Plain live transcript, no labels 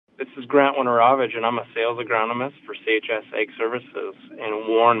is Grant Winorovich, and I'm a sales agronomist for CHS Ag Services in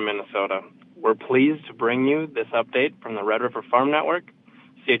Warren, Minnesota. We're pleased to bring you this update from the Red River Farm Network,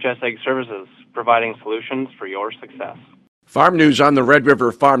 CHS Ag Services, providing solutions for your success. Farm news on the Red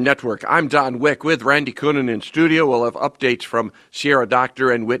River Farm Network. I'm Don Wick with Randy Coonan in studio. We'll have updates from Sierra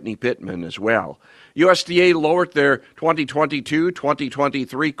Doctor and Whitney Pittman as well. USDA lowered their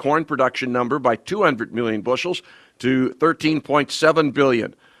 2022-2023 corn production number by 200 million bushels to 13.7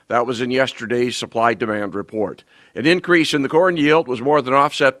 billion. That was in yesterday's supply-demand report. An increase in the corn yield was more than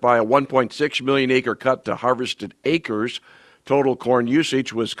offset by a 1.6 million acre cut to harvested acres. Total corn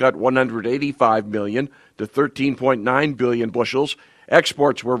usage was cut 185 million to 13.9 billion bushels.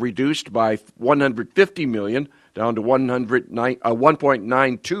 Exports were reduced by 150 million down to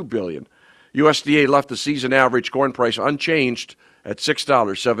 1.92 billion. USDA left the season average corn price unchanged at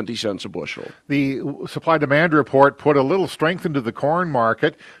 $6.70 a bushel. The supply-demand report put a little strength into the corn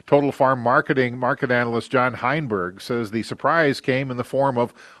market. Total Farm Marketing market analyst John Heinberg says the surprise came in the form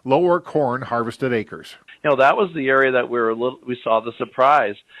of lower corn harvested acres. That was the area that we saw the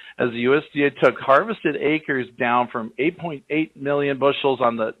surprise, as the USDA took harvested acres down from 8.8 million bushels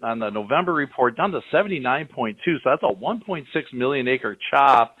on the November report down to 79.2. So that's a 1.6 million acre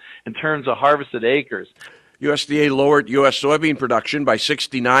chop in terms of harvested acres. USDA lowered U.S. soybean production by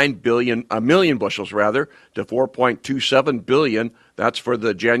 69 million bushels to 4.27 billion. That's for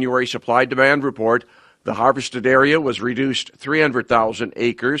the January supply-demand report. The harvested area was reduced 300,000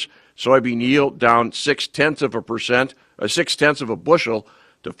 acres. Soybean yield down 0.6 of a bushel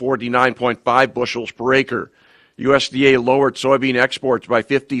to 49.5 bushels per acre. USDA lowered soybean exports by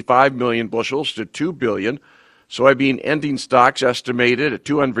 55 million bushels to 2 billion. Soybean ending stocks estimated at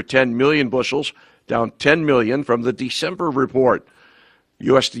 210 million bushels, down 10 million from the December report.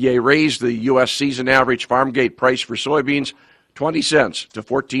 USDA raised the U.S. season average farm gate price for soybeans 20 cents to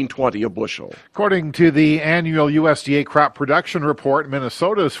 $14.20 a bushel. According to the annual USDA crop production report,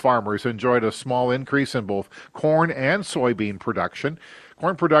 Minnesota's farmers enjoyed a small increase in both corn and soybean production.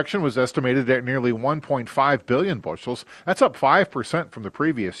 Corn production was estimated at nearly 1.5 billion bushels. That's up 5% from the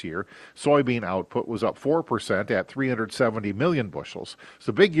previous year. Soybean output was up 4% at 370 million bushels. It's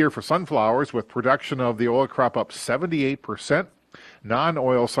a big year for sunflowers, with production of the oil crop up 78%.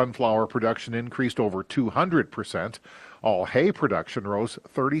 Non-oil sunflower production increased over 200%. All hay production rose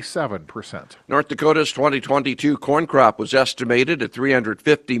 37%. North Dakota's 2022 corn crop was estimated at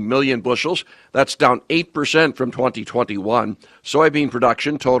 350 million bushels. That's down 8% from 2021. Soybean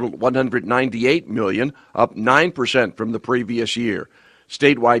production totaled 198 million, up 9% from the previous year.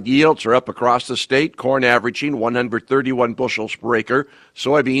 Statewide yields are up across the state, corn averaging 131 bushels per acre,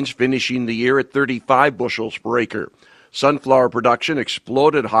 soybeans finishing the year at 35 bushels per acre. Sunflower production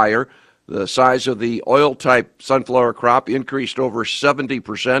exploded higher. The size of the oil-type sunflower crop increased over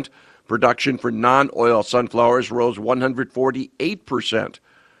 70%. Production for non-oil sunflowers rose 148%.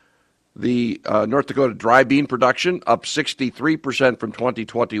 The North Dakota dry bean production up 63% from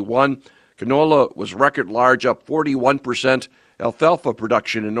 2021. Canola was record large, up 41%. Alfalfa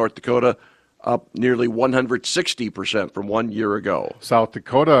production in North Dakota up nearly 160% from 1 year ago. South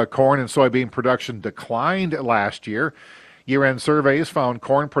Dakota corn and soybean production declined last year. Year-end surveys found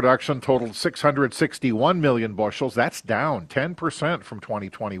corn production totaled 661 million bushels. That's down 10% from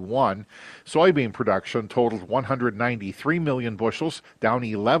 2021. Soybean production totaled 193 million bushels, down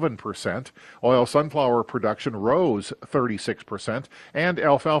 11%. Oil sunflower production rose 36%. And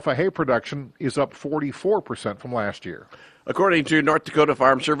alfalfa hay production is up 44% from last year. According to North Dakota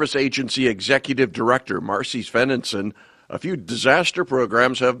Farm Service Agency Executive Director Marcy Sveninson, a few disaster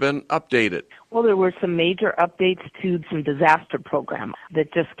programs have been updated. Well, there were some major updates to some disaster programs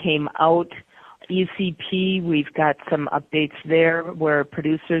that just came out. ECP, we've got some updates there where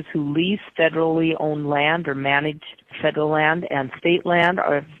producers who lease federally owned land or manage federal land and state land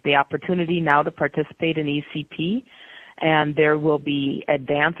have the opportunity now to participate in ECP. And there will be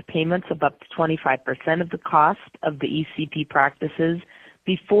advance payments of up to 25% of the cost of the ECP practices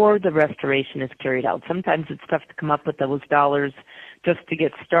before the restoration is carried out. Sometimes it's tough to come up with those dollars just to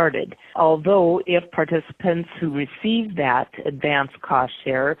get started. Although if participants who receive that advance cost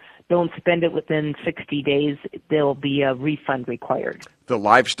share don't spend it within 60 days, there'll be a refund required. The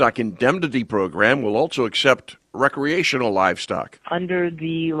Livestock Indemnity Program will also accept recreational livestock. Under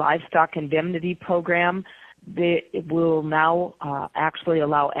the Livestock Indemnity Program, it will now actually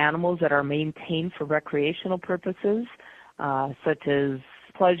allow animals that are maintained for recreational purposes, such as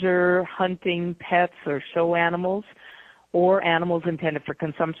pleasure, hunting, pets, or show animals, or animals intended for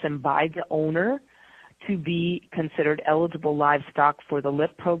consumption by the owner, to be considered eligible livestock for the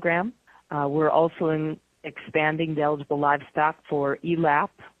LIP program. We're also expanding the eligible livestock for ELAP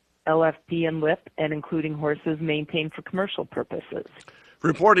LFP and LIP, and including horses maintained for commercial purposes.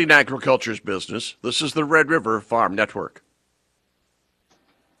 Reporting agriculture's business, this is the Red River Farm Network.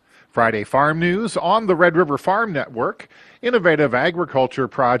 Friday Farm News on the Red River Farm Network. Innovative agriculture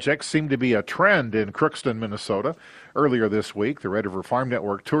projects seem to be a trend in Crookston, Minnesota. Earlier this week, the Red River Farm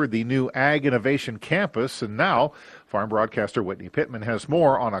Network toured the new Ag Innovation Campus, and now farm broadcaster Whitney Pittman has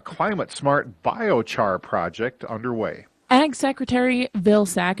more on a climate-smart biochar project underway. Ag Secretary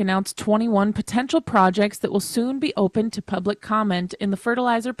Vilsack announced 21 potential projects that will soon be open to public comment in the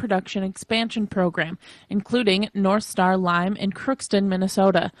Fertilizer Production Expansion Program, including North Star Lime in Crookston,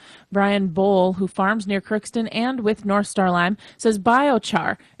 Minnesota. Brian Bohl, who farms near Crookston and with North Star Lime, says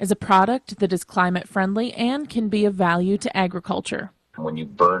biochar is a product that is climate-friendly and can be of value to agriculture. When you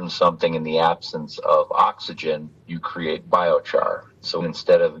burn something in the absence of oxygen, you create biochar. So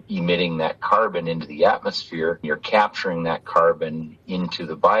instead of emitting that carbon into the atmosphere, you're capturing that carbon into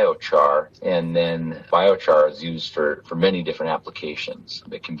the biochar, and then biochar is used for many different applications.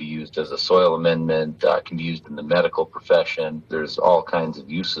 It can be used as a soil amendment, can be used in the medical profession. There's all kinds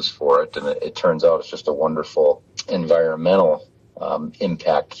of uses for it, and it turns out it's just a wonderful environmental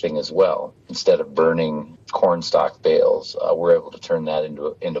impact thing as well. Instead of burning corn stalk bales, we're able to turn that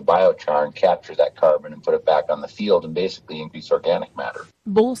into biochar and capture that carbon and put it back on the field and basically increase organic matter.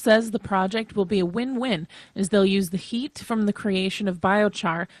 Bull says the project will be a win-win as they'll use the heat from the creation of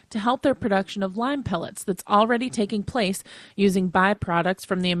biochar to help their production of lime pellets that's already taking place using byproducts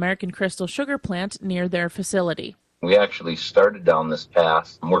from the American Crystal Sugar plant near their facility. We actually started down this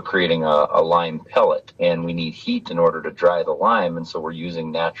path. We're creating a lime pellet, and we need heat in order to dry the lime, and so we're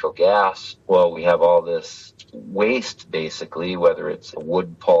using natural gas. Well, we have all this waste, basically, whether it's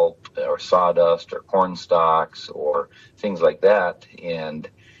wood pulp or sawdust or corn stalks or things like that, and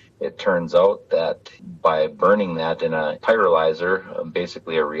it turns out that by burning that in a pyrolyzer,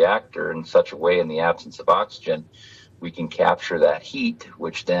 basically a reactor, in such a way in the absence of oxygen, we can capture that heat,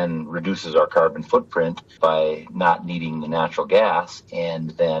 which then reduces our carbon footprint by not needing the natural gas,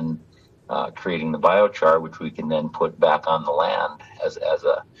 and then creating the biochar, which we can then put back on the land as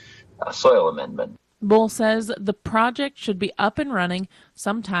a soil amendment. Bull says the project should be up and running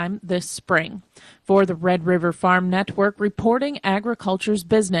sometime this spring. For the Red River Farm Network, reporting agriculture's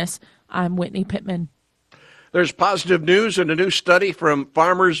business, I'm Whitney Pittman. There's positive news in a new study from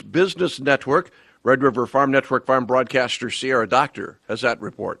Farmers Business Network. Red River Farm Network farm broadcaster Sierra Doctor has that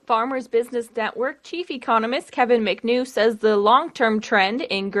report. Farmers Business Network chief economist Kevin McNew says the long-term trend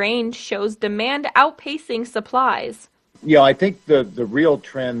in grain shows demand outpacing supplies. I think the real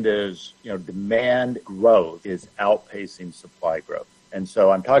trend is, demand growth is outpacing supply growth. And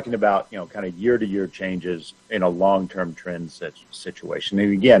so I'm talking about, kind of year-to-year changes in a long-term trend situation.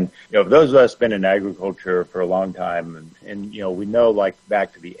 And again, for those of us been in agriculture for a long time, and we know, like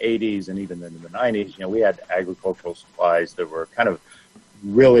back to the 80s and even in the 90s, we had agricultural supplies that were kind of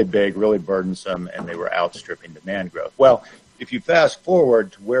really big, really burdensome, and they were outstripping demand growth. Well, if you fast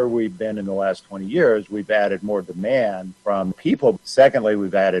forward to where we've been in the last 20 years, we've added more demand from people. Secondly,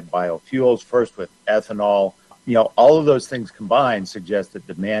 we've added biofuels, first with ethanol. All of those things combined suggest that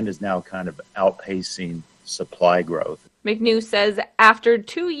demand is now kind of outpacing supply growth. McNew says after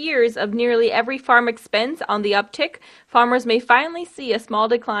 2 years of nearly every farm expense on the uptick, farmers may finally see a small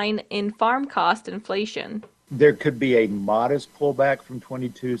decline in farm cost inflation. There could be a modest pullback from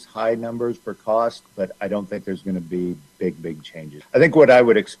 22's high numbers for cost, but I don't think there's going to be big changes. I think what I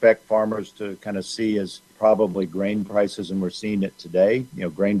would expect farmers to kind of see is probably grain prices, and we're seeing it today.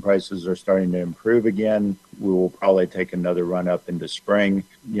 Grain prices are starting to improve again. We will probably take another run up into spring.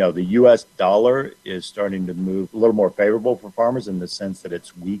 The U.S. dollar is starting to move a little more favorable for farmers in the sense that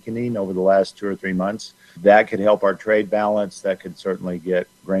it's weakening over the last 2 or 3 months. That could help our trade balance. That could certainly get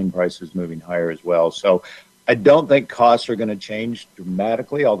grain prices moving higher as well. So I don't think costs are going to change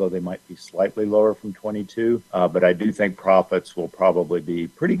dramatically, although they might be slightly lower from 22. But I do think profits will probably be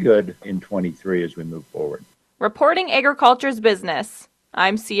pretty good in 23 as we move forward. Reporting agriculture's business,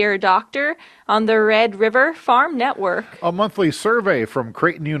 I'm Sierra Doctor on the Red River Farm Network. A monthly survey from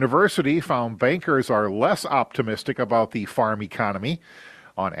Creighton University found bankers are less optimistic about the farm economy.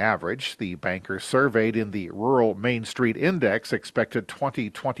 On average, the bankers surveyed in the Rural Main Street Index expected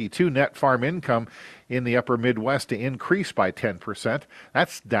 2022 net farm income in the upper Midwest to increase by 10%.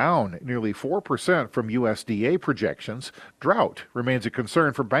 That's down nearly 4% from USDA projections. Drought remains a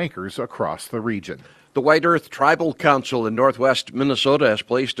concern for bankers across the region. The White Earth Tribal Council in northwest Minnesota has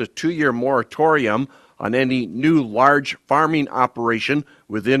placed a 2-year moratorium on any new large farming operation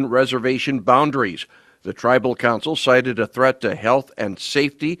within reservation boundaries. The Tribal Council cited a threat to health and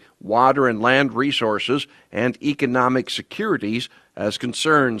safety, water and land resources, and economic securities as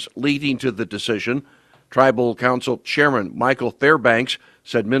concerns leading to the decision. Tribal Council Chairman Michael Fairbanks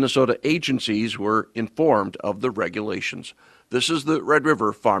said Minnesota agencies were informed of the regulations. This is the Red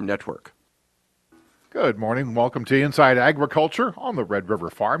River Farm Network. Good morning. Welcome to Inside Agriculture on the Red River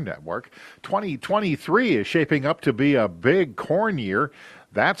Farm Network. 2023 is shaping up to be a big corn year.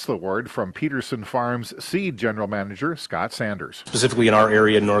 That's the word from Peterson Farms Seed General Manager Scott Sanders. Specifically in our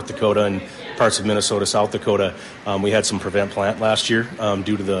area in North Dakota and parts of Minnesota, South Dakota, we had some prevent plant last year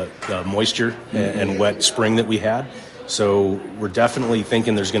due to the moisture and wet spring that we had. So we're definitely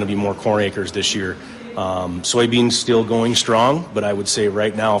thinking there's going to be more corn acres this year. Soybeans still going strong, but I would say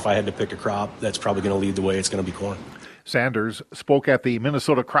right now, if I had to pick a crop, that's probably going to lead the way. It's going to be corn. Sanders spoke at the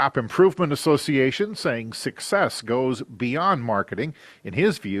Minnesota Crop Improvement Association, saying success goes beyond marketing. In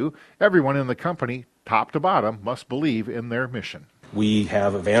his view, everyone in the company, top to bottom, must believe in their mission. We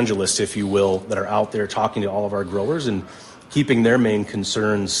have evangelists, if you will, that are out there talking to all of our growers and keeping their main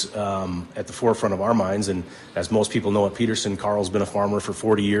concerns at the forefront of our minds. And as most people know at Peterson, Carl's been a farmer for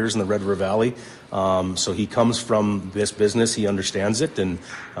 40 years in the Red River Valley. So he comes from this business, he understands it. And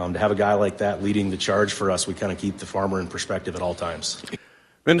to have a guy like that leading the charge for us, we kind of keep the farmer in perspective at all times.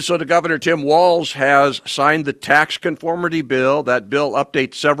 Minnesota Governor Tim Walz has signed the tax conformity bill. That bill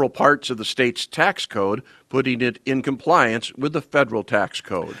updates several parts of the state's tax code, putting it in compliance with the federal tax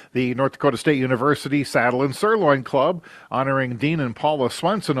code. The North Dakota State University Saddle and Sirloin Club honoring Dean and Paula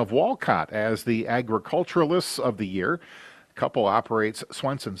Swenson of Walcott as the Agriculturalists of the Year. The couple operates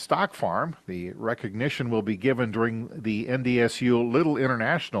Swenson Stock Farm. The recognition will be given during the NDSU Little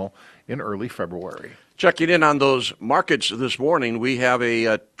International in early February. Checking in on those markets this morning, we have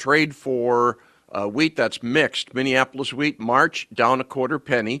a trade for wheat that's mixed. Minneapolis wheat, March down a quarter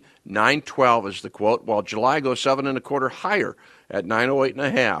penny, 9.12 is the quote, while July goes 7 1/4 higher at 9.08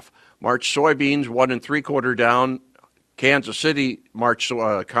 1/2. March soybeans 1 3/4 down. Kansas City March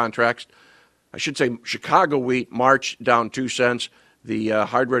contracts. I should say Chicago wheat March down 2 cents. The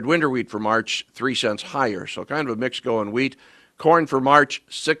hard red winter wheat for March 3 cents higher. So kind of a mix going wheat. Corn for March,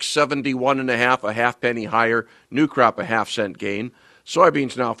 6.71 1/2, a half penny higher. New crop, a half cent gain.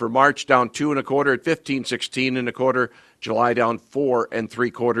 Soybeans now for March down 2 1/4 at 15.16 1/4. July down 4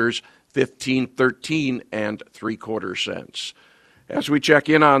 3/4, 15.13 3/4 cents. As we check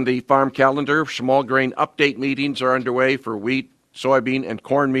in on the farm calendar, small grain update meetings are underway for wheat, soybean, and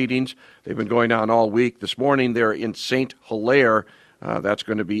corn meetings. They've been going on all week. This morning they're in St. Hilaire. That's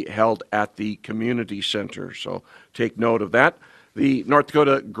going to be held at the community center. So take note of that. The North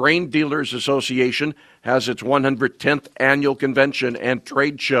Dakota Grain Dealers Association has its 110th annual convention and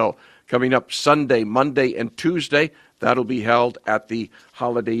trade show coming up Sunday, Monday, and Tuesday. That'll be held at the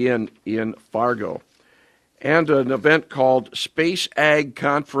Holiday Inn in Fargo. And an event called Space Ag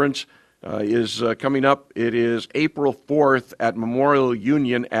Conference is coming up. It is April 4th at Memorial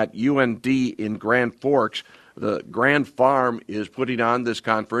Union at UND in Grand Forks. The Grand Farm is putting on this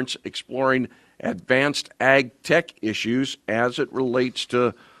conference, exploring advanced ag tech issues as it relates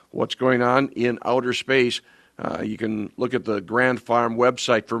to what's going on in outer space. You can look at the Grand Farm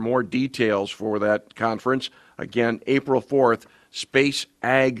website for more details for that conference. Again, April 4th, Space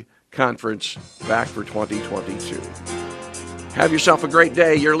Ag Conference back for 2022. Have yourself a great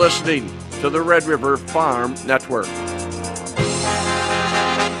day. You're listening to the Red River Farm Network.